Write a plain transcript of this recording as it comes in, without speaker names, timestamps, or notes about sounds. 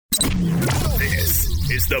This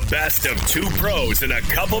is the best of two pros and a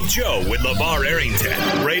cup of Joe with LeVar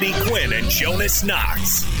Arrington, Brady Quinn, and Jonas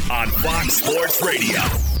Knox on Fox Sports Radio.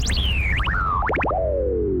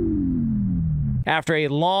 After a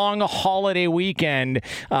long holiday weekend,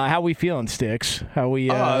 how we feeling, Sticks? How we?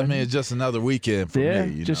 It's just another weekend for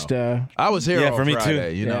me. I was here on for me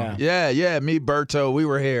Friday. too. You know, me, Berto, we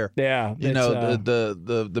were here. Yeah,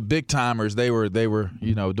 the big timers, they were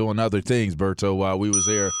doing other things, Berto, while we was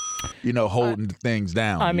here, holding things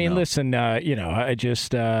down. I mean, listen, I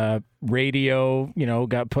just radio,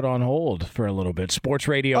 got put on hold for a little bit. Sports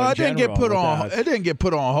radio. It didn't get put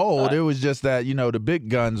on hold. It was just that the big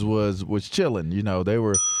guns was chilling. They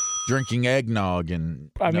were drinking eggnog and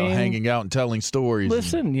hanging out and telling stories.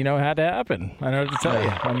 Listen, it had to happen. I know what to tell you.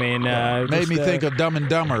 I mean, made me think of Dumb and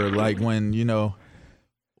Dumber, like when Jim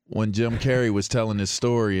Carrey was telling his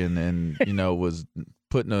story and was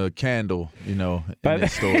putting a candle, in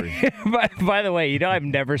his story. By the way, I've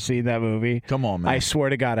never seen that movie. Come on, man. I swear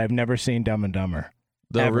to God, I've never seen Dumb and Dumber.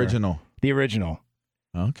 The original. The original.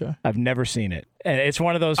 Okay. I've never seen it. And it's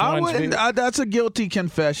one of those ones. That's a guilty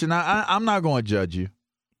confession. I'm not going to judge you.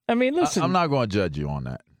 I mean, listen. I'm not going to judge you on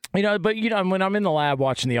that. But when I'm in the lab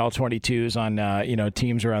watching the All-22s on,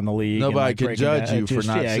 teams around the league. Nobody can judge you for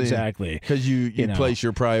not seeing. Yeah, exactly. Because you place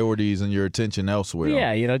your priorities and your attention elsewhere.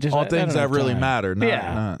 Yeah, just on things that really matter.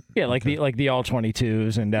 Like the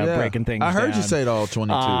All-22s and breaking things down. I heard you say the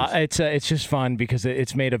All-22s. It's just fun because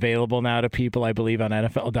it's made available now to people, I believe, on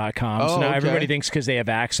NFL.com. So now everybody thinks because they have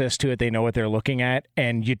access to it, they know what they're looking at,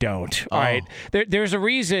 and you don't. All right? There's a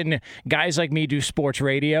reason guys like me do sports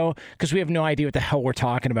radio because we have no idea what the hell we're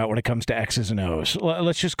talking about when it comes to X's and O's.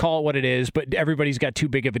 Let's just call it what it is, but everybody's got too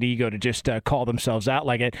big of an ego to just call themselves out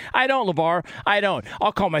like it. I don't, LeVar. I don't.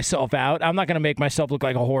 I'll call myself out. I'm not going to make myself look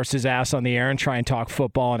like a horse's ass on the air and try and talk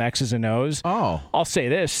football and X's and O's. I'll say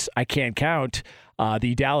this. I can't count.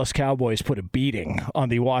 The Dallas Cowboys put a beating on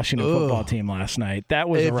the Washington football team last night. That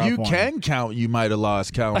was a rough one. If you can count, you might have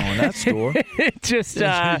lost count on that score.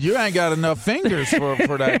 You ain't got enough fingers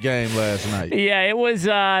for that game last night. Yeah, it was.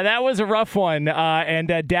 That was a rough one.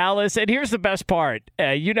 And Dallas. And here's the best part.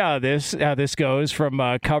 How this goes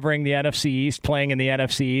from covering the NFC East, playing in the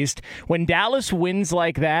NFC East. When Dallas wins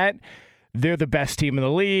like that, they're the best team in the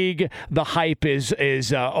league. The hype is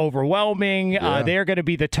overwhelming. Yeah. They're going to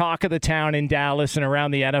be the talk of the town in Dallas and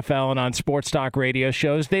around the NFL and on sports talk radio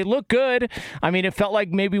shows. They look good. I mean, it felt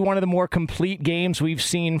like maybe one of the more complete games we've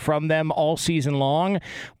seen from them all season long.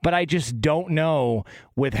 But I just don't know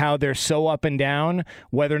with how they're so up and down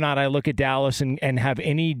whether or not I look at Dallas and have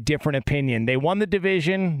any different opinion. They won the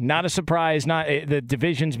division. Not a surprise. The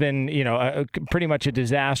division's been pretty much a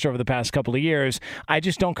disaster over the past couple of years. I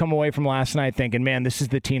just don't come away from last night thinking, man, this is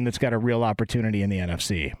the team that's got a real opportunity in the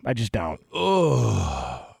NFC. I just don't.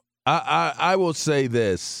 I will say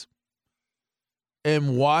this.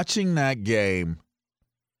 In watching that game,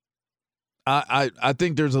 I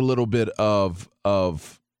think there's a little bit of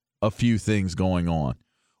a few things going on.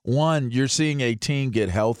 One, you're seeing a team get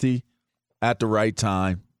healthy at the right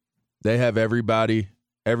time. They have everybody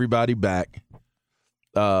back.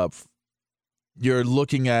 You're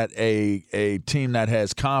looking at a team that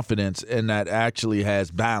has confidence and that actually has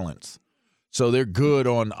balance. So they're good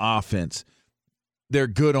on offense. They're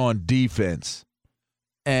good on defense.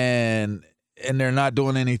 And they're not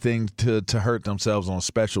doing anything to hurt themselves on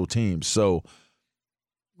special teams. So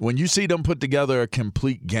when you see them put together a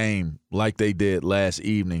complete game like they did last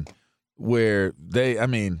evening, where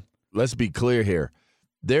let's be clear here,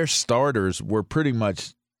 their starters were pretty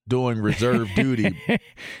much doing reserve duty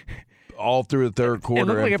all through the third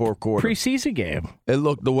quarter and fourth quarter. Preseason game. It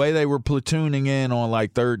looked the way they were platooning in on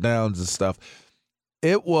like third downs and stuff.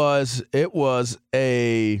 It was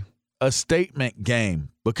a statement game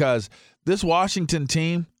because this Washington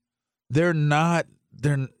team, they're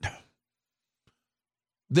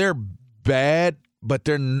bad, but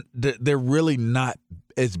they're really not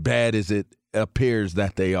as bad as it appears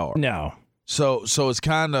that they are. No. So it's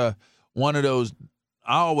kind of one of those.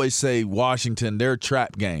 I always say Washington, they're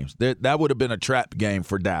trap games. That would have been a trap game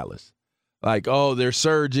for Dallas. Like, they're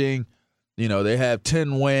surging. They have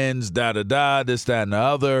 10 wins, this, that, and the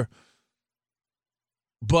other.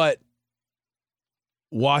 But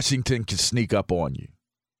Washington can sneak up on you.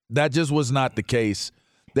 That just was not the case.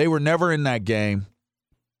 They were never in that game.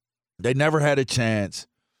 They never had a chance.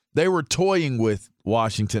 They were toying with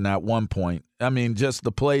Washington at one point. I mean, just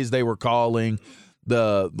the plays they were calling,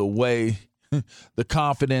 the way, the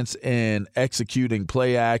confidence in executing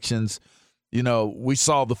play actions. We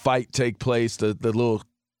saw the fight take place, the little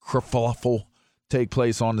kerfuffle take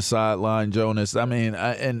place on the sideline, Jonas. I mean,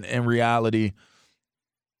 in reality,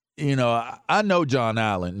 I know John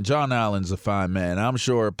Allen. John Allen's a fine man. I'm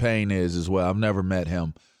sure Payne is as well. I've never met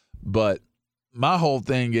him. But my whole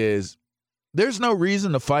thing is there's no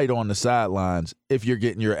reason to fight on the sidelines if you're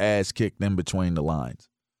getting your ass kicked in between the lines.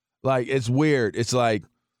 Like, it's weird. It's like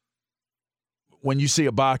when you see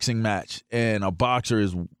a boxing match and a boxer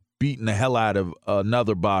is beating the hell out of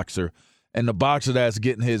another boxer, and the boxer that's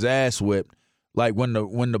getting his ass whipped, like when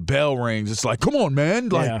the bell rings, it's like, come on, man,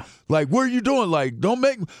 like what are you doing? Like, don't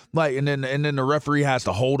make like, and then the referee has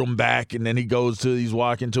to hold him back, and then he's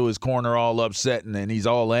walking to his corner all upset, and then he's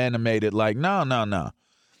all animated, like, no.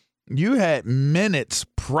 You had minutes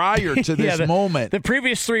prior to this moment. The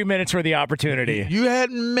previous 3 minutes were the opportunity. You had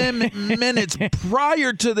minutes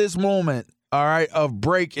prior to this moment, all right, of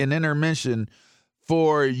break and intermission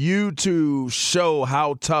for you to show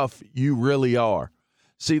how tough you really are.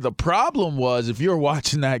 See, the problem was, if you're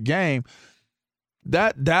watching that game,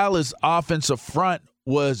 that Dallas offensive front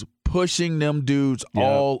was pushing them dudes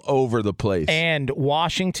all over the place. And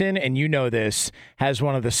Washington, and you know this, has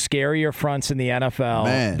one of the scarier fronts in the NFL.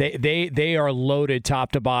 Man. They are loaded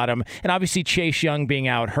top to bottom. And obviously Chase Young being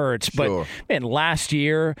out hurts. Sure. But, man, last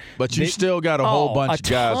year... But you still got a whole bunch of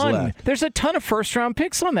guys left. There's a ton of first-round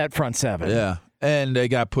picks on that front seven. Yeah, and they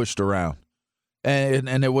got pushed around.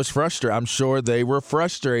 And it was frustrating. I'm sure they were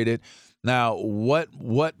frustrated. Now,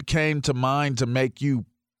 what came to mind to make you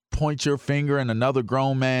point your finger in another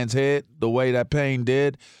grown man's head the way that Payne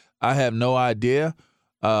did? I have no idea.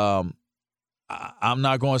 I'm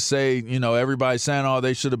not going to say, everybody's saying, oh,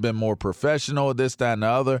 they should have been more professional, this, that, and the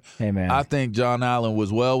other. Hey, man. I think John Allen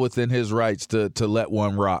was well within his rights to let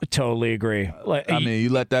one rock. Totally agree. You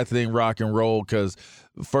let that thing rock and roll because,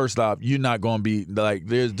 first off, you're not going to be like,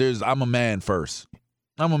 I'm a man first.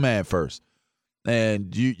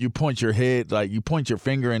 And you point your head, like you point your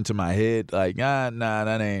finger into my head, like,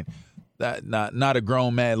 that ain't not a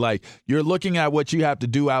grown man. Like, you're looking at what you have to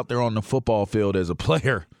do out there on the football field as a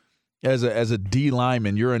player, as a D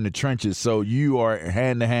lineman. You're in the trenches, so you are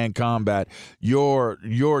hand-to-hand combat. Your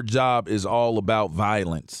job is all about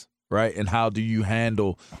violence, right? And how do you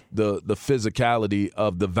handle the physicality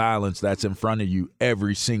of the violence that's in front of you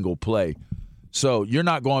every single play? So you're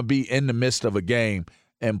not going to be in the midst of a game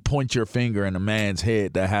and point your finger in a man's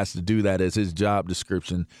head that has to do that as his job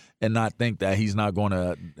description and not think that he's not going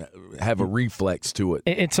to have a reflex to it.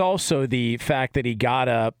 It's also the fact that he got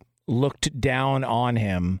up, looked down on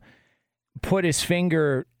him, put his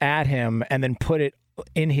finger at him, and then put it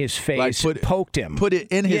in his face, poked him. Put it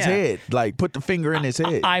in his head, like put the finger in his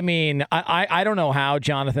head. I mean, I don't know how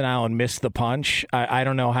Jonathan Allen missed the punch. I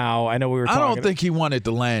don't know how. I know we were talking. I don't think he wanted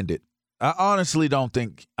to land it. I honestly don't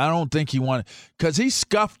think. I don't think he wanted, because he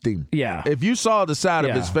scuffed him. Yeah. If you saw the side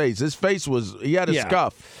of his face was, he had a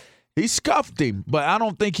scuff. He scuffed him, but I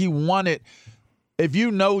don't think he wanted. If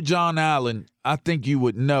you know John Allen, I think you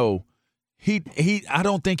would know. I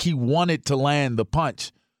don't think he wanted to land the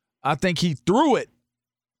punch. I think he threw it.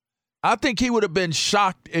 I think he would have been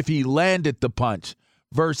shocked if he landed the punch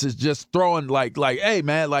versus just throwing like, hey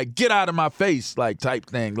man, like get out of my face, like type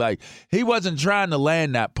thing. Like he wasn't trying to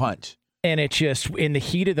land that punch. And it's just in the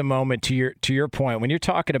heat of the moment, to your point, when you're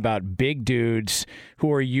talking about big dudes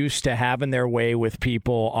who are used to having their way with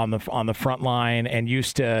people on the front line and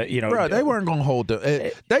used to, Bro, they weren't going to hold them.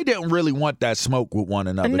 They didn't really want that smoke with one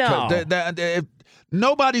another. No.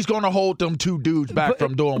 Nobody's going to hold them two dudes back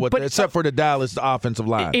from doing what, except for the Dallas offensive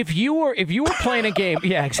line. If you were playing a game,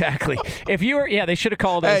 yeah, exactly. If you were, they should have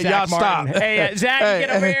called Zach y'all Martin. Stop. Hey, Zach, get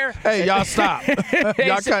over here. Hey, y'all stop.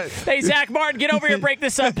 Hey, Zach Martin, get over here, break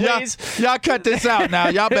this up, please. Y'all cut this out now.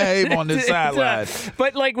 Y'all behave on this sideline.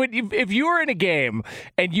 But like, if you were in a game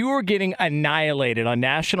and you were getting annihilated on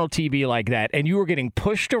national TV like that, and you were getting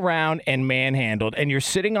pushed around and manhandled, and you're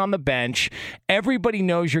sitting on the bench, everybody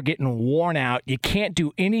knows you're getting worn out. You can't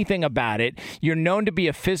do anything about it. You're known to be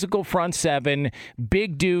a physical front seven,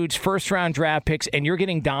 big dudes, first-round draft picks, and you're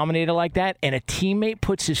getting dominated like that, and a teammate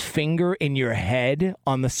puts his finger in your head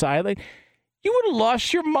on the sideline, you would have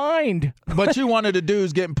lost your mind. But you one of the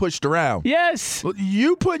dudes getting pushed around. Yes.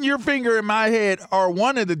 You putting your finger in my head are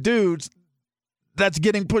one of the dudes that's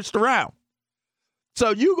getting pushed around.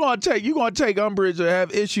 So you're gonna take umbrage or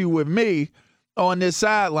have issue with me on this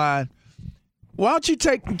sideline. Why don't you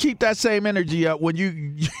keep that same energy up when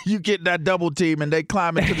you get that double team and they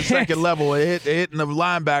climb into the second level and hitting the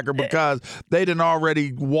linebacker because they done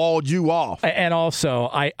already walled you off. And also,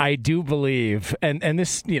 I do believe, and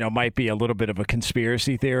this might be a little bit of a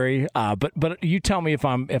conspiracy theory, but you tell me if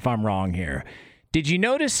I'm wrong here. Did you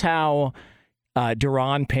notice how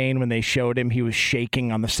Deron Payne, when they showed him, he was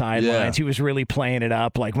shaking on the sidelines. He was really playing it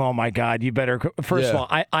up like, oh, my God, you better. First of all,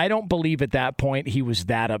 I don't believe at that point he was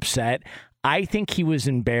that upset. I think he was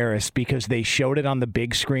embarrassed because they showed it on the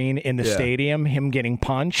big screen in the stadium, him getting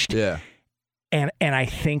punched. Yeah. And I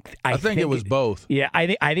think it was both. Yeah, I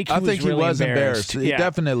think he was embarrassed. He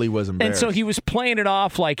definitely was embarrassed. And so he was playing it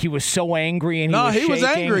off like he was so angry, and he was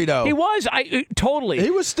angry though. He was. Totally. He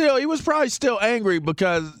was probably still angry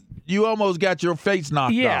because you almost got your face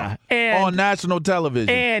knocked off on national television.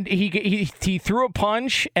 And he threw a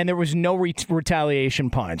punch, and there was no retaliation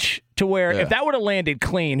punch. To where if that would have landed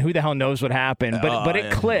clean, who the hell knows what happened? But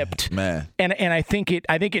it clipped, man. And I think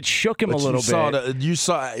it shook him a little bit.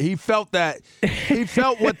 He felt that. He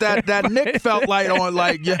felt what that Nick felt like on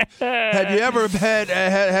like. Have you ever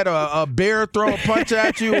had a bear throw a punch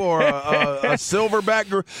at you or a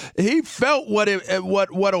silverback? He felt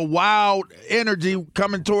what a wild energy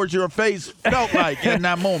coming towards your face felt like in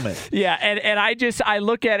that moment. Yeah, and I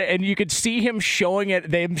look at it and you could see him showing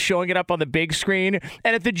it up on the big screen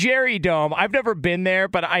and at the Jerry Dome. I've never been there,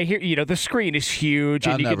 but I hear the screen is huge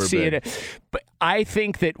and you can see it. But I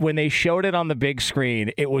think that when they showed it on the big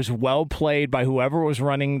screen, it was well played by whoever was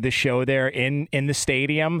running the show there in the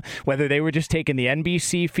stadium, whether they were just taking the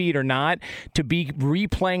NBC feed or not, to be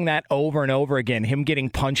replaying that over and over again, him getting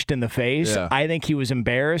punched in the face. Yeah. I think he was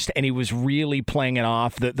embarrassed, and he was really playing it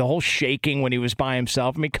off. The whole shaking when he was by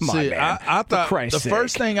himself. I mean, come on, man. I thought the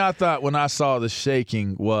first thing I thought when I saw the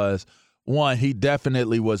shaking was, one, he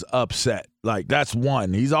definitely was upset. Like, that's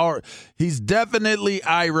one. He's definitely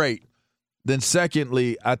irate. Then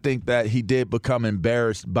secondly, I think that he did become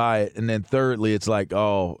embarrassed by it. And then thirdly, it's like,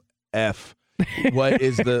 oh, F. What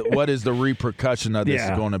is the repercussion of this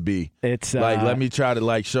going to be? It's like, let me try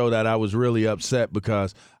to show that I was really upset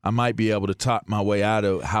because I might be able to talk my way out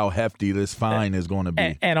of how hefty this fine is going to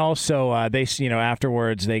be. And also, they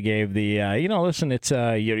afterwards they gave the listen, it's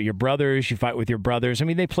your brothers. You fight with your brothers. I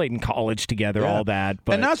mean, they played in college together, all that.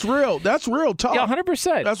 But and that's real. That's real talk. Yeah,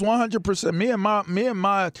 100%. That's 100%. Me and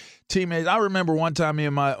my teammates. I remember one time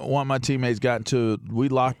one of my teammates we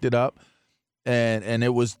locked it up. And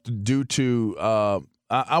it was due to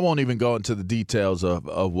I won't even go into the details of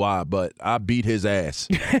why, but I beat his ass.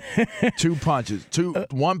 2 punches,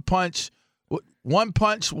 one punch, one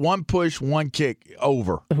push, one kick,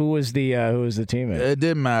 over. Who was the teammate? It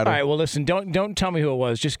didn't matter. All right, well, listen, don't tell me who it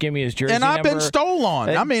was. Just give me his jersey number. And I've been stole on.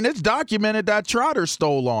 I mean, it's documented that Trotter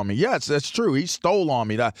stole on me. Yes, that's true. He stole on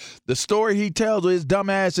me. The story he tells his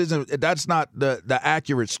dumb ass that's not the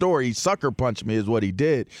accurate story. He sucker punched me is what he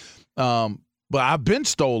did. But I've been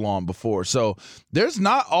stole on before. So there's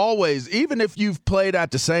not always, even if you've played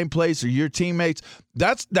at the same place or your teammates,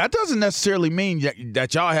 that doesn't necessarily mean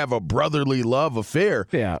that y'all have a brotherly love affair.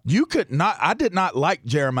 Yeah. I did not like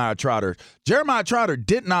Jeremiah Trotter. Jeremiah Trotter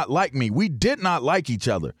did not like me. We did not like each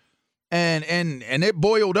other. And it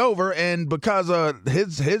boiled over, and because of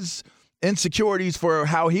his insecurities for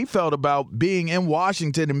how he felt about being in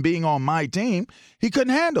Washington and being on my team, he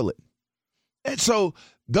couldn't handle it. And so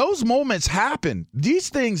those moments happen. These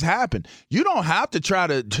things happen. You don't have to try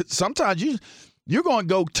to – sometimes you're going to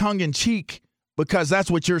go tongue-in-cheek because that's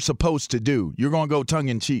what you're supposed to do. You're going to go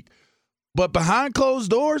tongue-in-cheek. But behind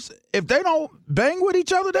closed doors, if they don't bang with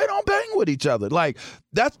each other, they don't bang with each other. Like,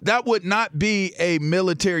 that would not be a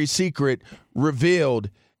military secret revealed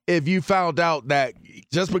if you found out that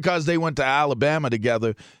just because they went to Alabama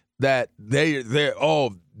together that they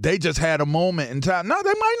just had a moment in time. No,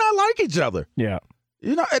 they might not like each other. Yeah.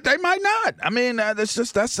 They might not. I mean, that's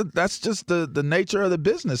just the nature of the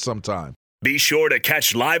business sometimes. Be sure to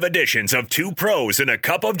catch live editions of Two Pros and a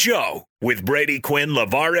Cup of Joe with Brady Quinn,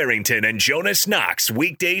 LeVar Arrington, and Jonas Knox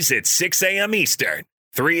weekdays at 6 a.m. Eastern,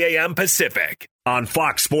 3 a.m. Pacific on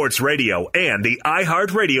Fox Sports Radio and the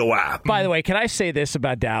iHeartRadio app. By the way, can I say this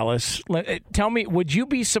about Dallas? Tell me, would you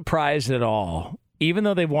be surprised at all? Even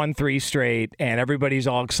though they've won 3 straight and everybody's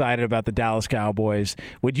all excited about the Dallas Cowboys,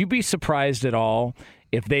 would you be surprised at all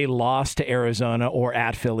if they lost to Arizona or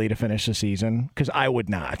at Philly to finish the season? Because I would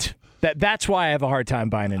not. That's why I have a hard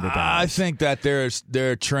time buying into Dallas. I think that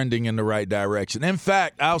they're trending in the right direction. In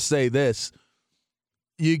fact, I'll say this.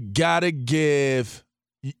 You gotta give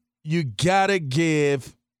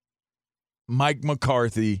Mike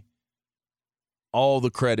McCarthy all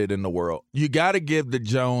the credit in the world. You gotta give the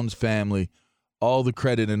Jones family all the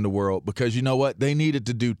credit in the world, because you know what? They needed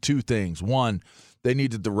to do 2 things. One, they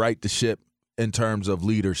needed to right the ship in terms of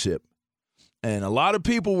leadership. And a lot of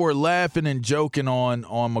people were laughing and joking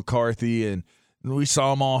on McCarthy, and we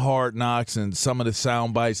saw him on Hard Knocks and some of the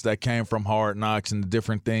sound bites that came from Hard Knocks and the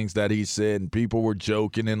different things that he said, and people were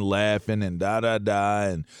joking and laughing and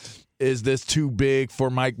da-da-da. is this too big for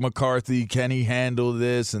Mike McCarthy? Can he handle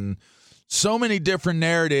this? And so many different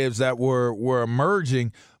narratives that were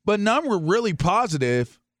emerging, but none were really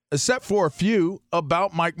positive, except for a few,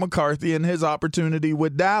 about Mike McCarthy and his opportunity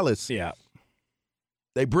with Dallas. Yeah.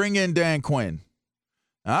 They bring in Dan Quinn.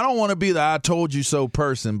 Now, I don't want to be the I told you so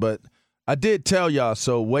person, but I did tell y'all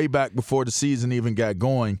so way back before the season even got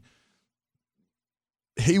going.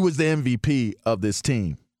 He was the MVP of this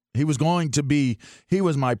team. He was my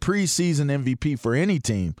preseason MVP for any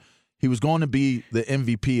team. He was going to be the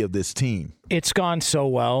MVP of this team. It's gone so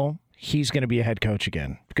well, he's going to be a head coach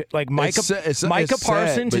again. Like Micah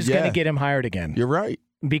Parsons is going to get him hired again. You're right.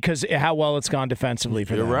 Because how well it's gone defensively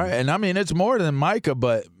for them. You're right. And, I mean, it's more than Micah,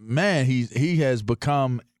 but, man, he has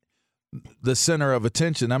become the center of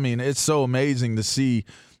attention. I mean, it's so amazing to see.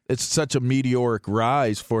 It's such a meteoric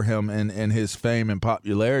rise for him and his fame and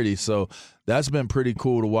popularity. So that's been pretty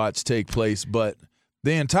cool to watch take place. But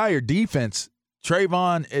the entire defense,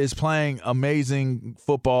 Trayvon is playing amazing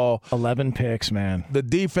football. 11 picks, man. The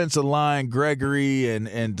defensive line, Gregory and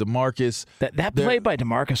DeMarcus. That play by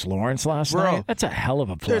DeMarcus Lawrence last night, that's a hell of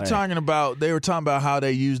a play. They were talking about how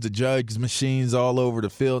they use the jugs machines all over the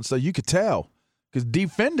field. So you could tell because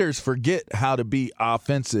defenders forget how to be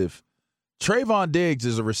offensive. Trayvon Diggs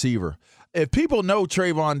is a receiver. If people know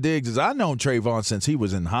Trayvon Diggs, I've known Trayvon since he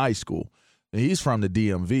was in high school. He's from the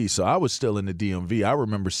DMV, so I was still in the DMV. I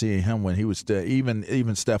remember seeing him when he was still, even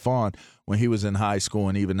Stephon when he was in high school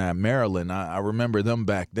and even at Maryland. I remember them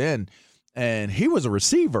back then, and he was a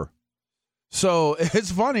receiver. So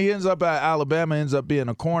it's funny. He ends up at Alabama, ends up being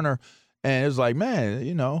a corner, and it's like, man,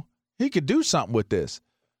 he could do something with this.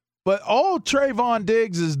 But all Trayvon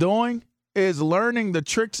Diggs is doing is learning the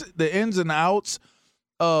tricks, the ins and outs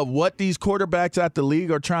of what these quarterbacks at the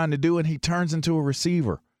league are trying to do, and he turns into a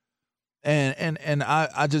receiver. And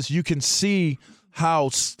I just, you can see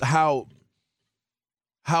how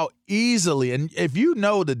easily, and if you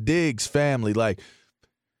know the Diggs family, like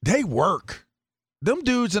they work. Them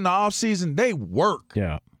dudes in the offseason, they work.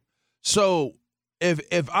 Yeah. So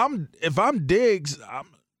if I'm Diggs,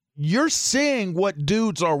 you're seeing what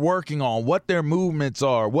dudes are working on, what their movements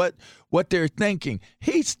are, what they're thinking.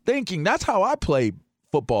 He's thinking. That's how I played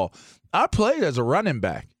football. I played as a running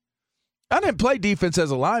back. I didn't play defense as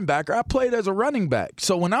a linebacker. I played as a running back.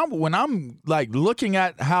 So when I'm like looking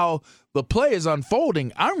at how the play is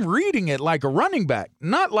unfolding, I'm reading it like a running back,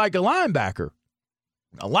 not like a linebacker.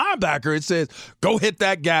 A linebacker, it says, go hit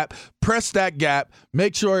that gap, press that gap,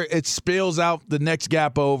 make sure it spills out the next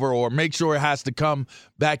gap over, or make sure it has to come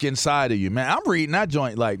back inside of you. Man, I'm reading that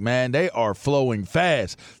joint like, man, they are flowing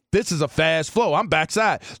fast. This is a fast flow. I'm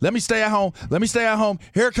backside. Let me stay at home.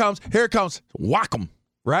 Here it comes. Whack 'em.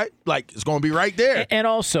 Right? Like, it's going to be right there. And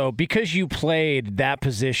also, because you played that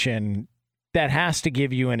position, that has to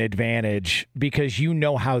give you an advantage because you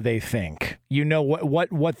know how they think. You know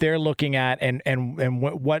what they're looking at and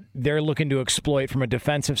what they're looking to exploit from a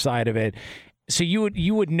defensive side of it. So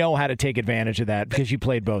you would know how to take advantage of that because you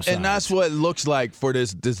played both sides. And that's what it looks like for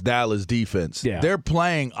this Dallas defense. Yeah. They're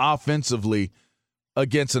playing offensively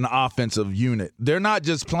against an offensive unit. They're not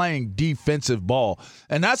just playing defensive ball.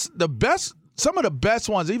 And that's the best. Some of the best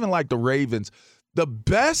ones, even like the Ravens, the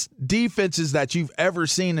best defenses that you've ever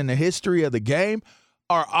seen in the history of the game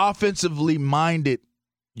are offensively minded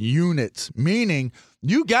units, meaning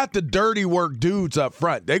you got the dirty work dudes up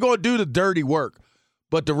front. They're going to do the dirty work.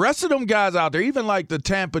 But the rest of them guys out there, even like the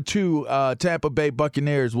Tampa Bay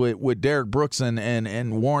Buccaneers with Derek Brooks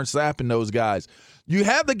and Warren Sapp and those guys, you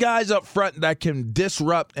have the guys up front that can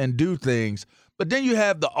disrupt and do things. But then you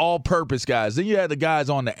have the all-purpose guys. Then you have the guys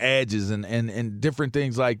on the edges and different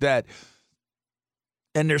things like that.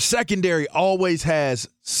 And their secondary always has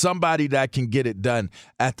somebody that can get it done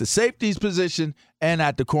at the safeties position and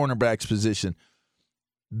at the cornerbacks position.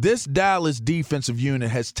 This Dallas defensive unit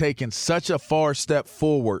has taken such a far step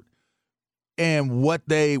forward in what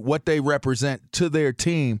they represent to their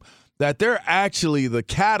team that they're actually the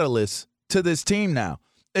catalyst to this team now.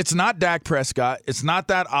 It's not Dak Prescott. It's not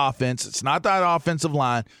that offense. It's not that offensive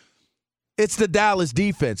line. It's the Dallas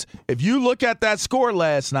defense. If you look at that score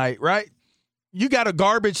last night, right, you got a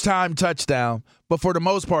garbage time touchdown, but for the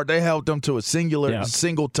most part, they held them to a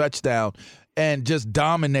single touchdown and just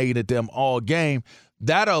dominated them all game.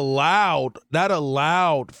 That allowed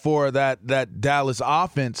for that Dallas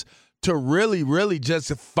offense to really, really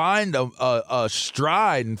just find a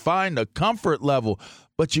stride and find a comfort level.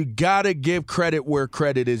 But you got to give credit where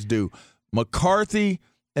credit is due. McCarthy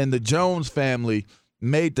and the Jones family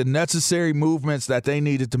made the necessary movements that they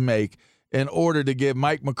needed to make in order to give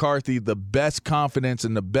Mike McCarthy the best confidence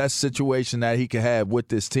and the best situation that he can have with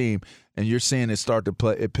this team. And you're seeing it start to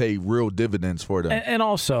pay real dividends for them. And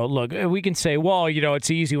also, look, we can say, well,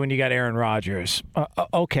 it's easy when you got Aaron Rodgers.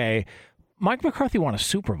 Okay. Mike McCarthy won a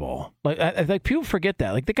Super Bowl. Like people forget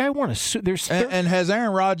that. Like the guy won and has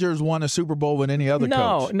Aaron Rodgers won a Super Bowl with any other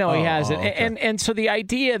coach? No, he hasn't. Okay. And so the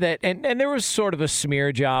idea that and there was sort of a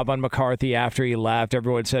smear job on McCarthy after he left.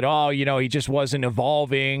 Everyone said, he just wasn't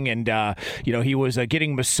evolving, and he was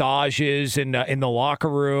getting massages in the locker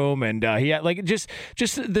room, and he had just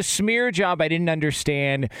the smear job. I didn't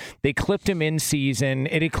understand. They clipped him in season.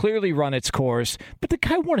 It had clearly run its course, but the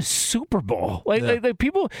guy won a Super Bowl. Like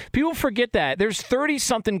people forget that. There's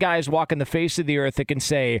 30-something guys walking the face of the earth that can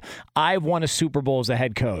say, I've won a Super Bowl as a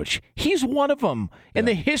head coach. He's one of them. In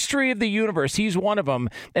the history of the universe, he's one of them.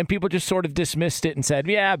 And people just sort of dismissed it and said,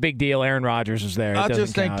 yeah, big deal. Aaron Rodgers was there. I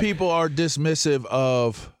just think people are dismissive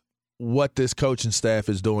of what this coaching staff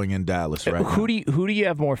is doing in Dallas right now. Who do you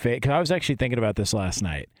have more faith? Because I was actually thinking about this last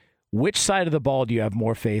night. Which side of the ball do you have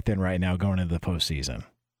more faith in right now going into the postseason?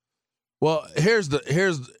 Well, here's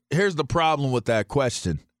the problem with that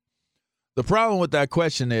question. The problem with that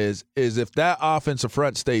question is if that offensive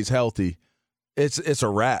front stays healthy, it's a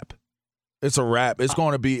wrap. It's a wrap. It's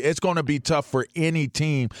going to be tough for any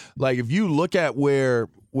team. Like if you look at where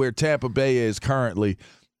Tampa Bay is currently,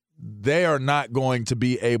 they are not going to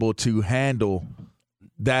be able to handle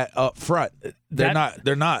that up front. They're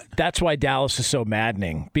not. That's why Dallas is so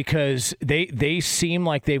maddening, because they seem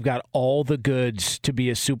like they've got all the goods to be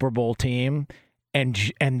a Super Bowl team,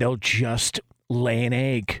 and they'll just lay an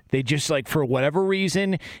egg. They just, for whatever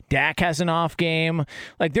reason, Dak has an off game.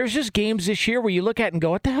 There's just games this year where you look at and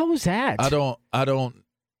go, what the hell was that? I don't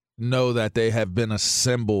know that they have been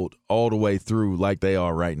assembled all the way through like they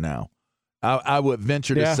are right now. I would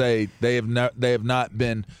venture to say they have not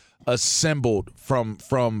been assembled from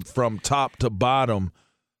top to bottom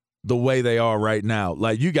the way they are right now.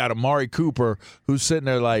 Like you got Amari Cooper who's sitting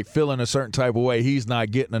there feeling a certain type of way. He's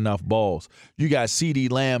not getting enough balls. You got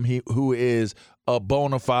CeeDee Lamb who is a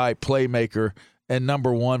bona fide playmaker and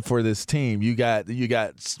number one for this team. You got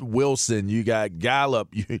Wilson, you got Gallup,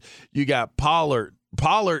 you got Pollard.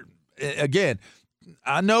 Pollard again.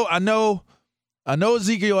 I know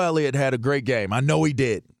Ezekiel Elliott had a great game. I know he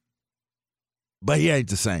did. But he ain't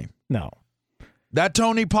the same. No. That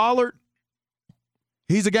Tony Pollard,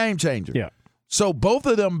 he's a game changer. Yeah. So both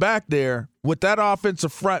of them back there with that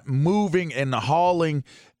offensive front moving and hauling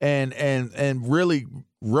and really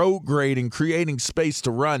road grading, creating space to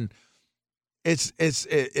run, it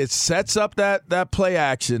sets up that play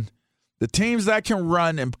action. The teams that can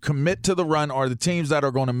run and commit to the run are the teams that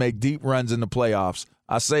are going to make deep runs in the playoffs.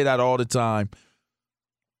 I say that all the time.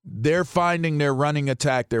 They're finding their running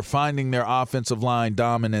attack. They're finding their offensive line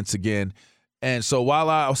dominance again. And so while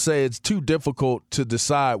I'll say it's too difficult to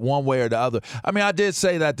decide one way or the other, I did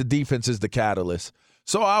say that the defense is the catalyst.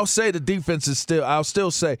 So I'll say I'll still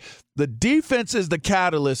say the defense is the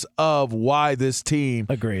catalyst of why this team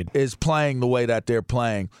is playing the way that they're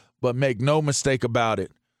playing. But make no mistake about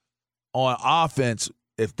it, on offense,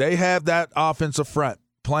 if they have that offensive front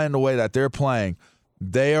playing the way that they're playing,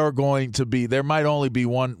 there might only be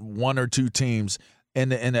one or two teams in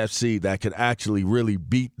the NFC that could actually really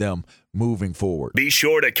beat them moving forward. Be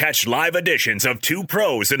sure to catch live editions of Two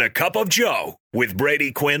Pros and a Cup of Joe with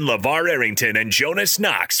Brady Quinn, LeVar Arrington, and Jonas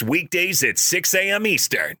Knox weekdays at 6 a.m.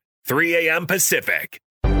 Eastern, 3 a.m. Pacific.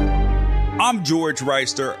 I'm George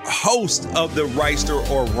Reister, host of the Reister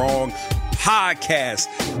or Wrong podcast.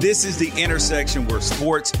 This is the intersection where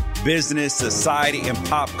sports, business, society, and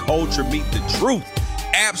pop culture meet the truth.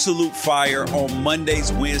 Absolute fire on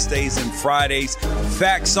Mondays, Wednesdays, and Fridays.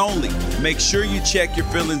 Facts only. Make sure you check your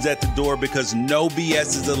feelings at the door because no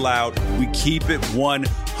BS is allowed. We keep it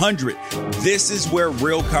 100. This is where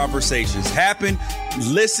real conversations happen.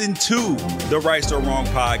 Listen to the Right or Wrong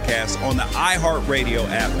podcast on the iHeartRadio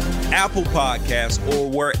app, Apple Podcasts, or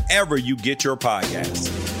wherever you get your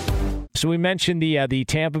podcasts. So we mentioned the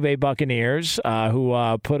Tampa Bay Buccaneers,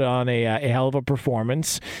 who put on a hell of a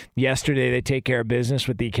performance. Yesterday, they take care of business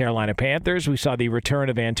with the Carolina Panthers. We saw the return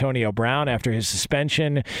of Antonio Brown after his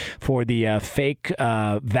suspension for the fake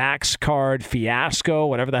Vax card fiasco,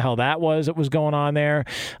 whatever the hell that was going on there.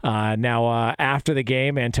 Now, after the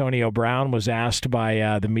game, Antonio Brown was asked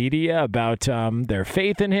by the media about their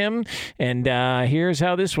faith in him. And here's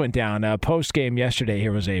how this went down. Post-game yesterday,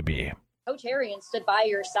 here was AB. Coach Arian stood by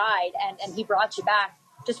your side and he brought you back.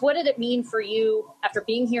 Just what did it mean for you after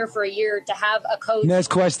being here for a year to have a coach Next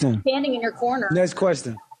question. Standing in your corner? Next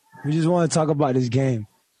question. We just want to talk about this game.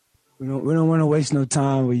 We don't want to waste no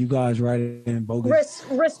time with you guys writing bogus.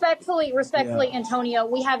 Respectfully, Antonio,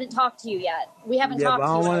 we haven't talked to you yet. We haven't talked to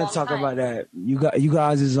you. I don't want to talk about that. You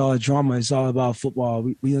guys is all drama. It's all about football.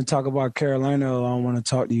 We didn't talk about Carolina. I don't want to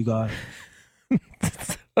talk to you guys.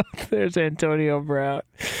 There's Antonio Brown.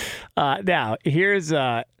 Now, here's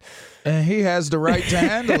and he has the right to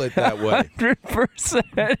handle it that way.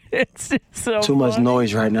 100%. It's just so too much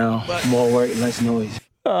noise right now. More work, less noise.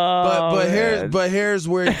 But here's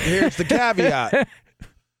the caveat.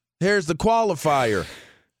 Here's the qualifier.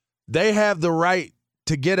 They have the right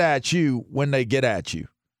to get at you when they get at you.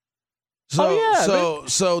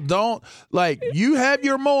 So don't, like, you have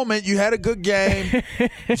your moment. You had a good game.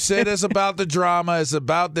 You said it's about the drama. It's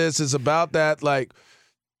about this. It's about that. Like,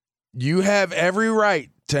 you have every right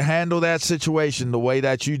to handle that situation the way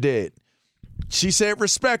that you did. She said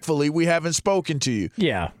respectfully, we haven't spoken to you.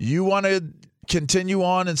 Yeah. You want to continue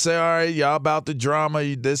on and say, all right, y'all about the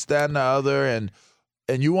drama, this, that, and the other, and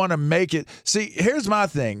you want to make it. See, here's my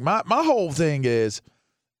thing. My whole thing is,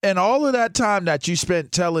 and all of that time that you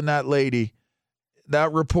spent telling that lady,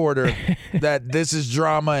 that reporter, that this is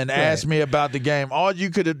drama and asked me about the game, all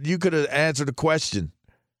you could have answered the question.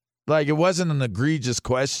 Like, it wasn't an egregious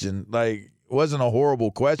question. Like, it wasn't a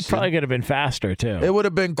horrible question. Probably could have been faster too. It would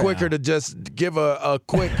have been quicker to just give a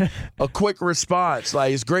quick response.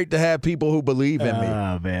 Like, it's great to have people who believe in me.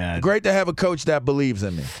 Oh man, great to have a coach that believes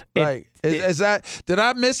in me. Is that? Did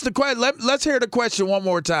I miss the question? Let's hear the question one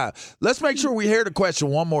more time. Let's make sure we hear the question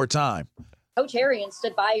one more time. Coach Arians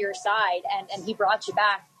stood by your side and he brought you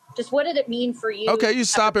back. Just what did it mean for you? Okay, you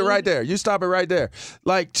stop it right there.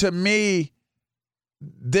 Like, to me,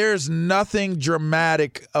 there's nothing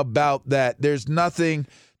dramatic about that. There's nothing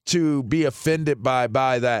to be offended by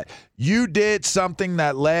that. You did something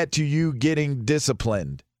that led to you getting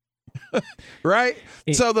disciplined. Right?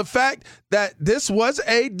 So the fact that this was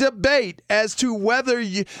a debate as to whether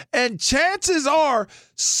you, and chances are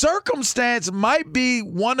circumstance might be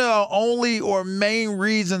one of the only or main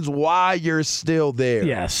reasons why you're still there.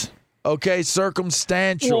 Yes. Okay,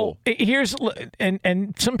 circumstantial. Well, here's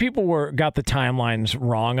and some people got the timelines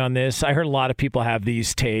wrong on this. I heard a lot of people have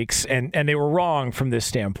these takes, and they were wrong from this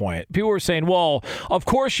standpoint. People were saying, "Well, of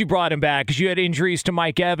course you brought him back because you had injuries to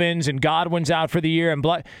Mike Evans and Godwin's out for the year and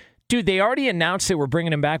blah." Dude, they already announced they were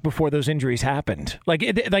bringing him back before those injuries happened. Like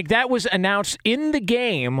that was announced in the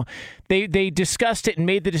game. They discussed it and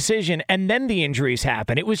made the decision, and then the injuries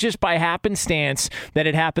happened. It was just by happenstance that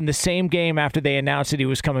it happened the same game after they announced that he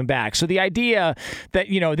was coming back. So the idea that,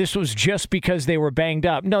 this was just because they were banged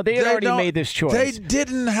up. No, they had already made this choice. They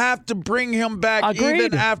didn't have to bring him back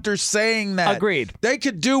even after saying that. Agreed. They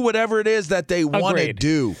could do whatever it is that they want to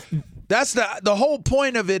do. That's the whole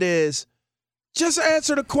point of it is, just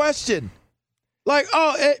answer the question. Like,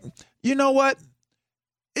 you know what?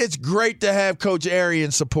 It's great to have Coach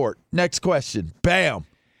Arians support. Next question. Bam.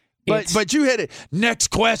 But you hit it. Next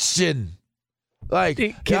question. Like,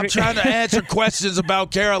 I'm trying to answer questions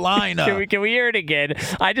about Carolina. Can we hear it again?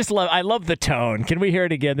 I love the tone. Can we hear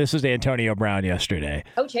it again? This was Antonio Brown yesterday.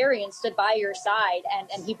 Coach Arians stood by your side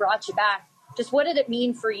and he brought you back. Just what did it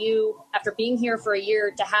mean for you after being here for a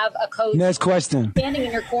year to have a coach standing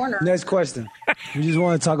in your corner? Next question. We just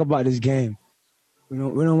want to talk about this game. We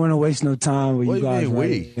don't want to waste no time with you guys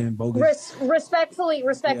writing bogus. Respectfully,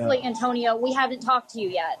 Antonio, we haven't talked to you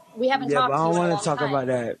yet. We haven't talked to you. I don't want to talk about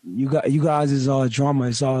that. You guys is all drama.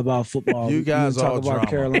 It's all about football. You guys all talk about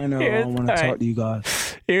Carolina. I don't want to talk to you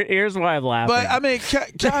guys. Here's why I'm laughing. But I mean,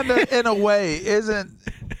 kind of in a way,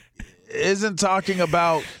 isn't talking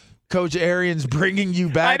about Coach Arians bringing you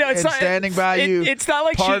back standing by you. It's not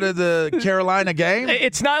like part of the Carolina game.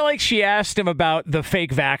 It's not like she asked him about the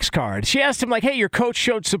fake Vax card. She asked him like, "Hey, your coach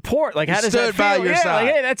showed support. Like, how does that feel?" By your side.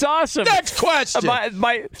 Like, hey, that's awesome. Next question.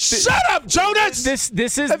 Shut up, Jonas. This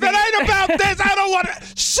is. If it ain't about this, I don't want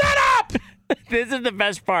to. Shut up. This is the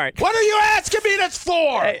best part. What are you asking me this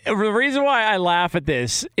for? The reason why I laugh at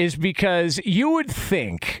this is because you would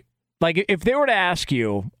think, like, if they were to ask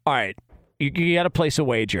you, all right, you got to place a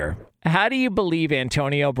wager. How do you believe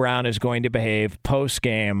Antonio Brown is going to behave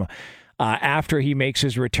post-game after he makes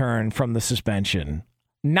his return from the suspension?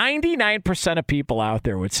 99% of people out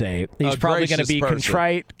there would say he's probably going to be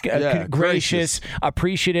contrite, gracious,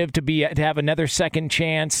 appreciative to have another second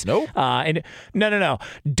chance. Nope. No.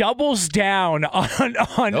 Doubles down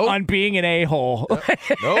on being an a-hole.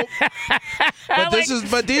 Nope. But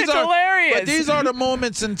these are hilarious. But these are the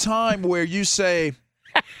moments in time where you say,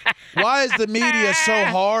 why is the media so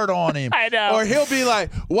hard on him? I know. Or he'll be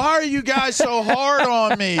like, why are you guys so hard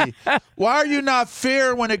on me? Why are you not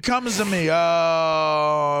fair when it comes to me?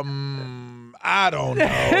 I don't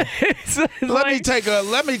know. Let me take a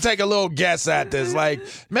little guess at this. Like,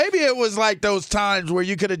 maybe it was like those times where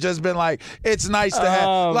you could have just been like, it's nice to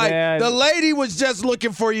have. Like, man. the lady was just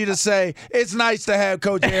looking for you to say, it's nice to have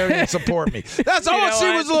Coach Arians support me. That's all she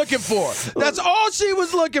was looking for. That's all she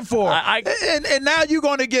was looking for. And now you're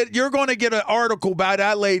going to get an article by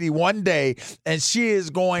that lady one day, and she is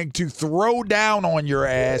going to throw down on your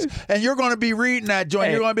ass, and you're going to be reading that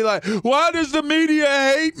joint. You're going to be like, why does the media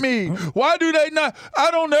hate me? Why do they not?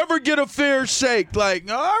 I don't ever get a fair shake. Like,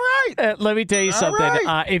 all right. Let me tell you something.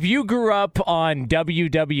 Right. If you grew up on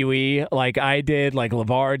WWE like I did, like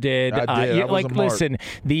LeVar did, I did. Listen,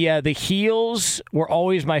 the heels were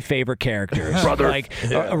always my favorite characters. Brother. Like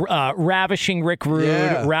Ravishing Rick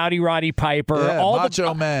Rude, Rowdy Roddy Piper, all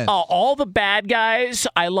Macho Man. All the bad guys.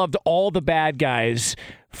 I loved all the bad guys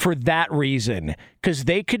for that reason, because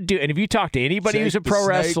they could do, and if you talk to anybody who's a pro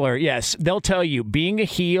wrestler, yes, they'll tell you being a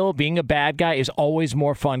heel, being a bad guy is always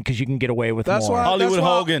more fun because you can get away with more. Hollywood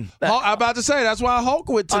Hogan. I'm about to say, that's why Hulk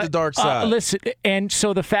went to the dark side. Listen, and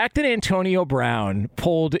so the fact that Antonio Brown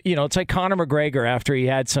pulled, it's like Conor McGregor after he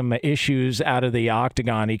had some issues out of the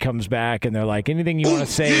octagon, he comes back and they're like, anything you want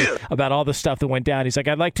to say about all the stuff that went down? He's like,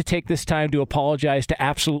 I'd like to take this time to apologize to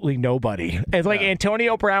absolutely nobody. It's like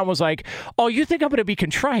Antonio Brown was like, oh, you think I'm going to be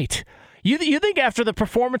contrite? You think after the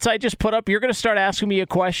performance I just put up, you're going to start asking me a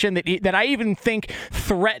question that I even think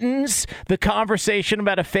threatens the conversation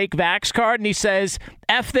about a fake vax card? And he says,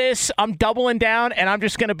 F this, I'm doubling down, and I'm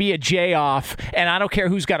just going to be a J off, and I don't care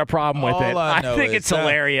who's got a problem with it. I think it's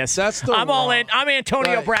hilarious. I'm all in. I'm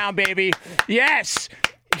Antonio Brown, baby. Yes.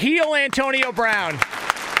 Heel Antonio Brown.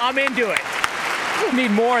 I'm into it.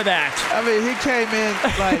 Need more of that. I mean, he came in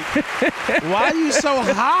like, why are you so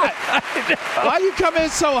hot? Why you come in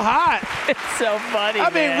so hot? It's so funny,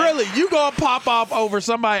 I mean, really, you gonna pop off over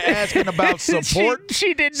somebody asking about support?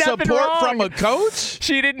 she did nothing support wrong. From a coach?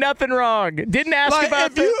 She did nothing wrong. Didn't ask like,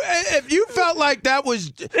 about if you felt like that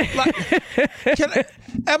was like,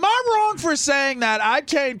 am I wrong for saying that? I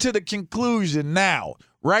came to the conclusion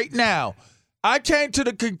right now, I came to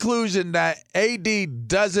the conclusion that AD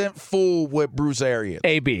doesn't fool with Bruce Arians.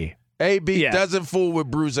 AB doesn't fool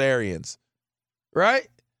with Bruce Arians. Right?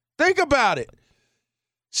 Think about it.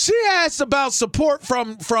 She asked about support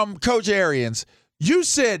from Coach Arians. You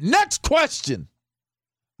said, next question.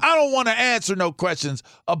 I don't want to answer no questions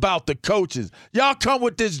about the coaches. Y'all come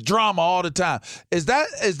with this drama all the time. Is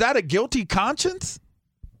that a guilty conscience?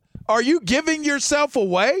 Are you giving yourself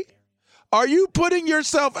away? Are you putting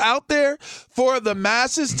yourself out there for the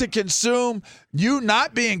masses to consume, you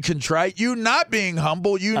not being contrite, you not being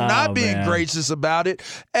humble, you not being gracious about it,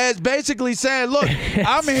 as basically saying, look,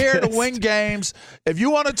 I'm here to win games. If you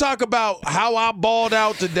want to talk about how I balled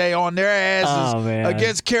out today on their asses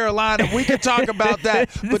against Carolina, we can talk about that.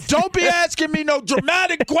 But don't be asking me no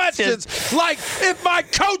dramatic questions like, if my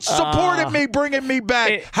coach supported me bringing me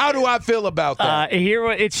back, how do I feel about that?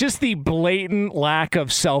 It's just the blatant lack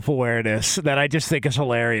of self-awareness that I just think is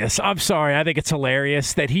hilarious. I'm sorry, I think it's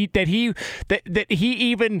hilarious that he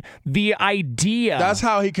even the idea. That's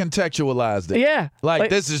how he contextualized it. Yeah,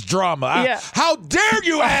 like this is drama. How dare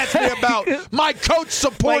you ask me about my coach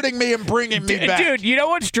supporting me and bringing me back? Dude, you know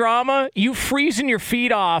what's drama? You freezing your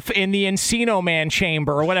feet off in the Encino Man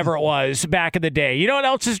chamber or whatever it was back in the day. You know what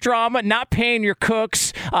else is drama? Not paying your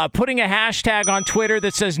cooks, putting a hashtag on Twitter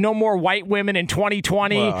that says no more white women in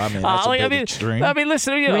 2020. Well, I mean, that's a bit extreme. I mean,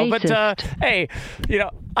 listen, but hey,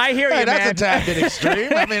 I hear you, man. That's a tad bit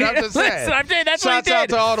extreme. I mean, I'm just saying. Listen, I'm saying that's Shouts what he did. out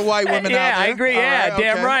to all the white women out there. Yeah, I agree.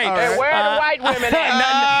 Damn right. Hey, where are the white women at?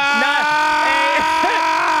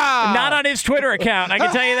 Not on his Twitter account, I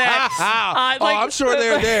can tell you that. I'm sure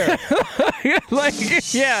they're there.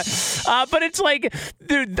 But it's like,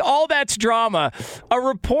 dude, all that's drama. A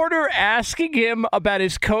reporter asking him about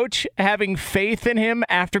his coach having faith in him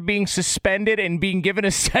after being suspended and being given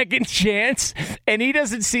a second chance, and he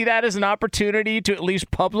doesn't see that as an opportunity to at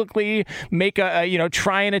least publicly make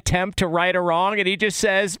try and attempt to right a wrong, and he just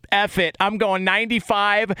says, F it, I'm going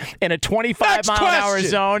 95 in a 25-mile-an-hour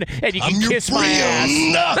zone, and you can kiss my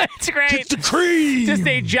ass. That's great. Kiss the cream. Just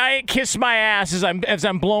a giant kiss my ass as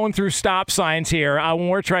I'm blowing through stop signs here when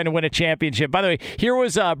we're trying to win a championship. By the way, here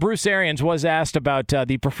was Bruce Arians was asked about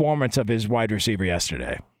the performance of his wide receiver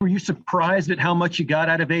yesterday. Were you surprised at how much you got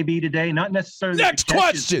out of AB today? Not necessarily Next the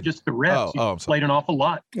catches, question. just the reps. Oh, he played an awful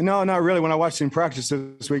lot. No, not really. When I watched him practice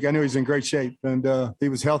this week, I knew he's in great shape, and he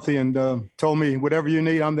was healthy and told me, whatever you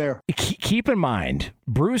need, I'm there. Keep in mind,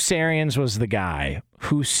 Bruce Arians was the guy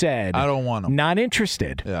who said, I don't want him. Not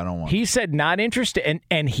interested. Yeah, I don't want him. He said not interested,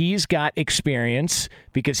 and he's got experience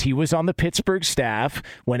because he was on the Pittsburgh staff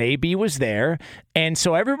when AB was there. And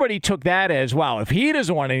so everybody took that as, wow, if he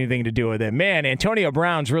doesn't want anything to do with it, man, Antonio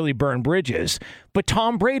Brown's really burned bridges. But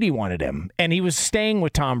Tom Brady wanted him, and he was staying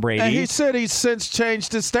with Tom Brady. And he said he's since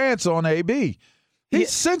changed his stance on AB. He's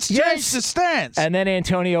since changed his stance. And then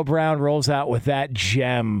Antonio Brown rolls out with that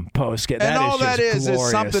gem post. And all that is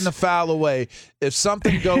something to foul away. If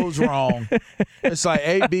something goes wrong, it's like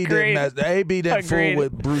AB didn't fool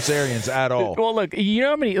with Bruce Arians at all. Well, look, you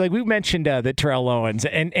know how many, like we mentioned that Terrell Owens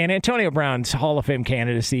and Antonio Brown's Hall of Fame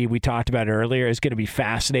candidacy, we talked about it earlier, is going to be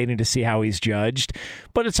fascinating to see how he's judged.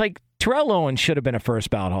 But it's like, Terrell Owens should have been a first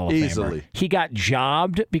ballot Hall of Easily. Famer. He got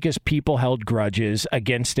jobbed because people held grudges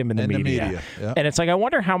against him in the media. Yep. And it's like, I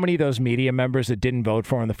wonder how many of those media members that didn't vote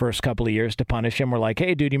for him the first couple of years to punish him were like,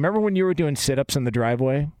 hey, dude, you remember when you were doing sit-ups in the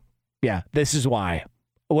driveway? Yeah, this is why.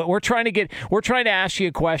 We're trying to ask you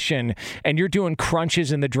a question, and you're doing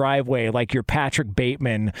crunches in the driveway like you're Patrick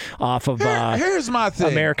Bateman off of Here's my thing.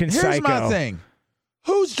 American Psycho. Here's my thing.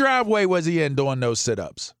 Whose driveway was he in doing those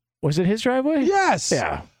sit-ups? Was it his driveway? Yes.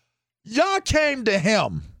 Yeah. Y'all came to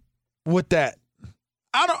him with that.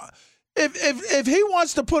 I don't. If he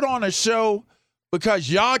wants to put on a show because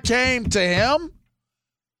y'all came to him,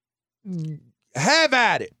 have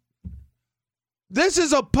at it. This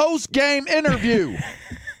is a post-game interview.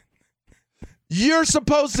 You're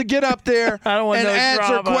supposed to get up there and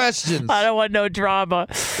answer questions. I don't want no drama.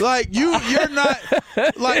 Like you're not.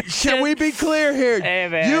 Like, can we be clear here? Hey,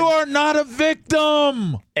 man. You are not a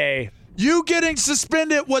victim. Hey. You getting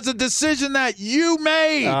suspended was a decision that you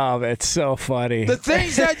made. Oh, that's so funny. The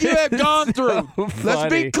things that you have gone through.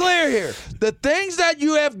 Let's be clear here. The things that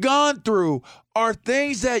you have gone through are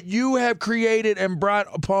things that you have created and brought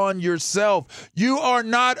upon yourself. You are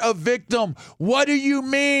not a victim. What do you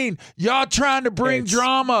mean? Y'all trying to bring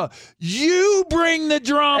drama. You bring the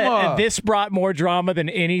drama. This brought more drama than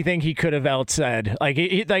anything he could have else said. Like,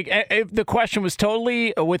 the question was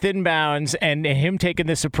totally within bounds, and him taking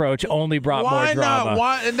this approach only brought more drama. Why not?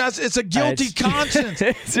 Why? And it's a guilty conscience.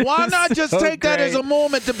 Why not just take that as a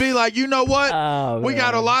moment to be like, you know what? We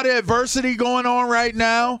got a lot of adversity going on right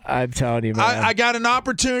now. I'm telling you, man. I got an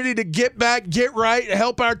opportunity to get back, get right,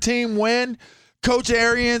 help our team win. Coach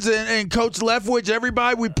Arians and Coach Leftwich,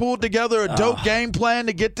 everybody, we pulled together a dope game plan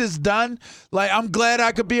to get this done. Like, I'm glad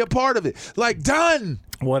I could be a part of it. Like, done.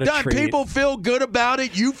 What a treat. People feel good about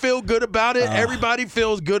it. You feel good about it. Everybody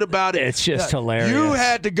feels good about it. It's just hilarious. You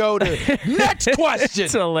had to go to next question.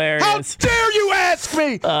 It's hilarious. How dare you ask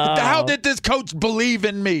me? How did this coach believe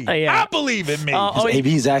in me? Yeah. I believe in me.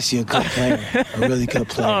 AB's actually a good player, a really good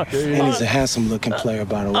player, and he's a handsome-looking player,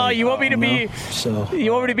 by the way. Oh, you want me to be? So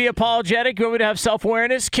you want me to be apologetic? You want me to have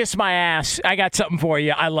self-awareness? Kiss my ass. I got something for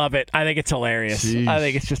you. I love it. I think it's hilarious. Jeez. I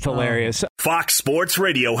think it's just hilarious. Fox Sports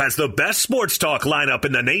Radio has the best sports talk lineup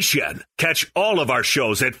in the nation. Catch all of our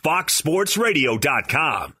shows at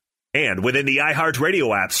foxsportsradio.com. And within the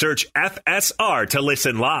iHeartRadio app, search FSR to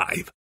listen live.